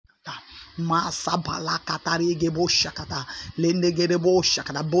Masabala katari gebo shakata. Lende gedebo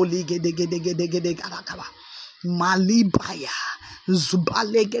shakata. Boli gede garakaba. Malibaya.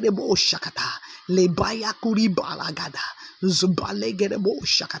 Zubale gedebo shakata. Lebaya kuri balagada. Zubale gedebo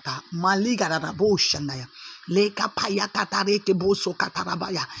shakata. Maligada bo shandaya. Leka paya katareke boso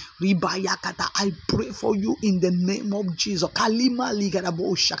katarabaya. Ribaya kata. I pray for you in the name of Jesus. Kalima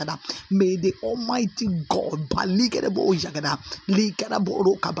ligadabo shakata. May the Almighty God baligadabo shakata. Ligadabo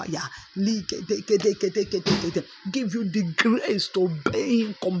rokabaya. Give you the grace to obey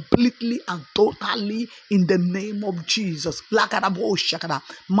Him completely and totally in the name of Jesus. Lagadabo shakata.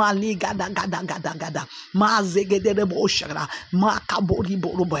 Maligada gada gada gada. Mazegedebo shakata. Makabori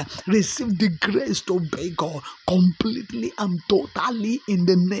boroboya. Receive the grace to obey God completely and totally in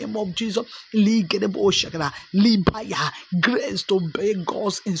the name of Jesus. Grace to obey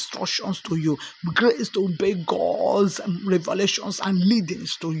God's instructions to you, grace to obey God's revelations and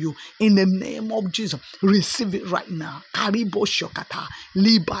leadings to you in the name of Jesus. Receive it right now. Karibo shokata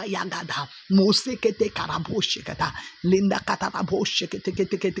liba yagada mosekete karabo shekata linda katarabo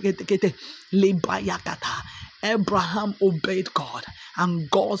shekete liba yakata. Abraham obeyed God, and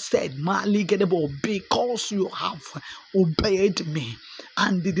God said, because you have obeyed me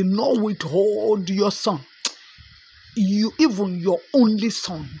and did not withhold your son, even your only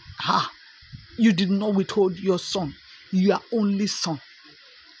son, you did not withhold your son, your only son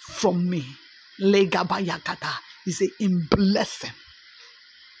from me. Legabayakata. He said, in blessing,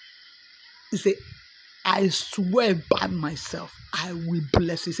 he said, I swear by myself, I will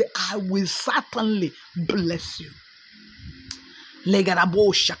bless you. He said, I will certainly bless you.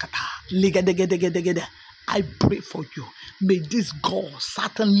 Legarabo shakata. Legadegedegedegede. I pray for you. May this God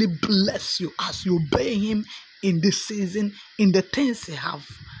certainly bless you as you obey Him in this season, in the things He have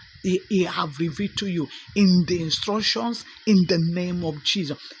revealed to you, in the instructions, in the name of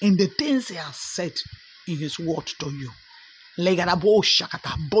Jesus, in the things He has said in His word to you. Legarabo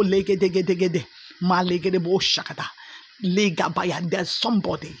shakata. Bolegedegedegede. Malegedebo shakata. Legabaya. There's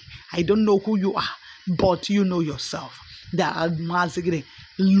somebody, I don't know who you are, but you know yourself. That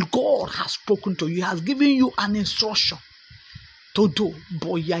God has spoken to you. He has given you an instruction to do,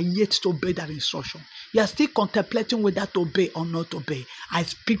 but you are yet to obey that instruction. You are still contemplating whether to obey or not obey. I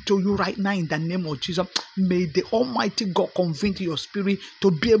speak to you right now in the name of Jesus. May the Almighty God convince your spirit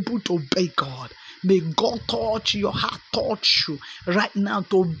to be able to obey God. May God touch your heart, touch you right now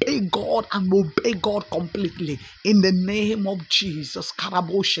to obey God and obey God completely in the name of Jesus.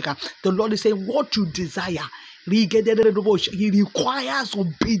 The Lord is saying, what you desire, He requires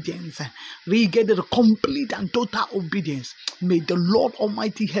obedience. Complete and total obedience. May the Lord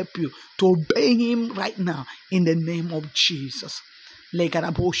Almighty help you to obey Him right now in the name of Jesus.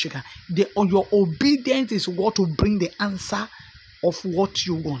 Your obedience is what will bring the answer of what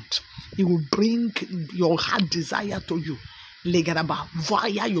you want. He will bring your heart desire to you via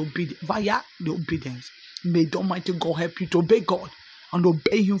the obedience. May the Almighty God help you to obey God and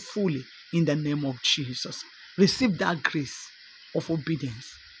obey Him fully in the name of Jesus. Receive that grace of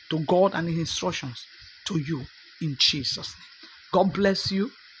obedience to God and His instructions to you in Jesus' name. God bless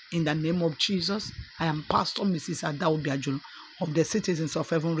you in the name of Jesus. I am Pastor Mrs. Adaobi Ajulo of the Citizens of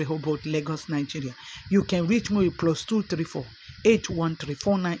Heaven, Rehoboth, Lagos, Nigeria. You can reach me with +234 813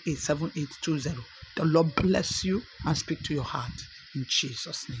 498 7820. The Lord bless you and speak to your heart in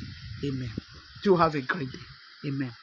Jesus' name. Amen. Do have a great day. Amen.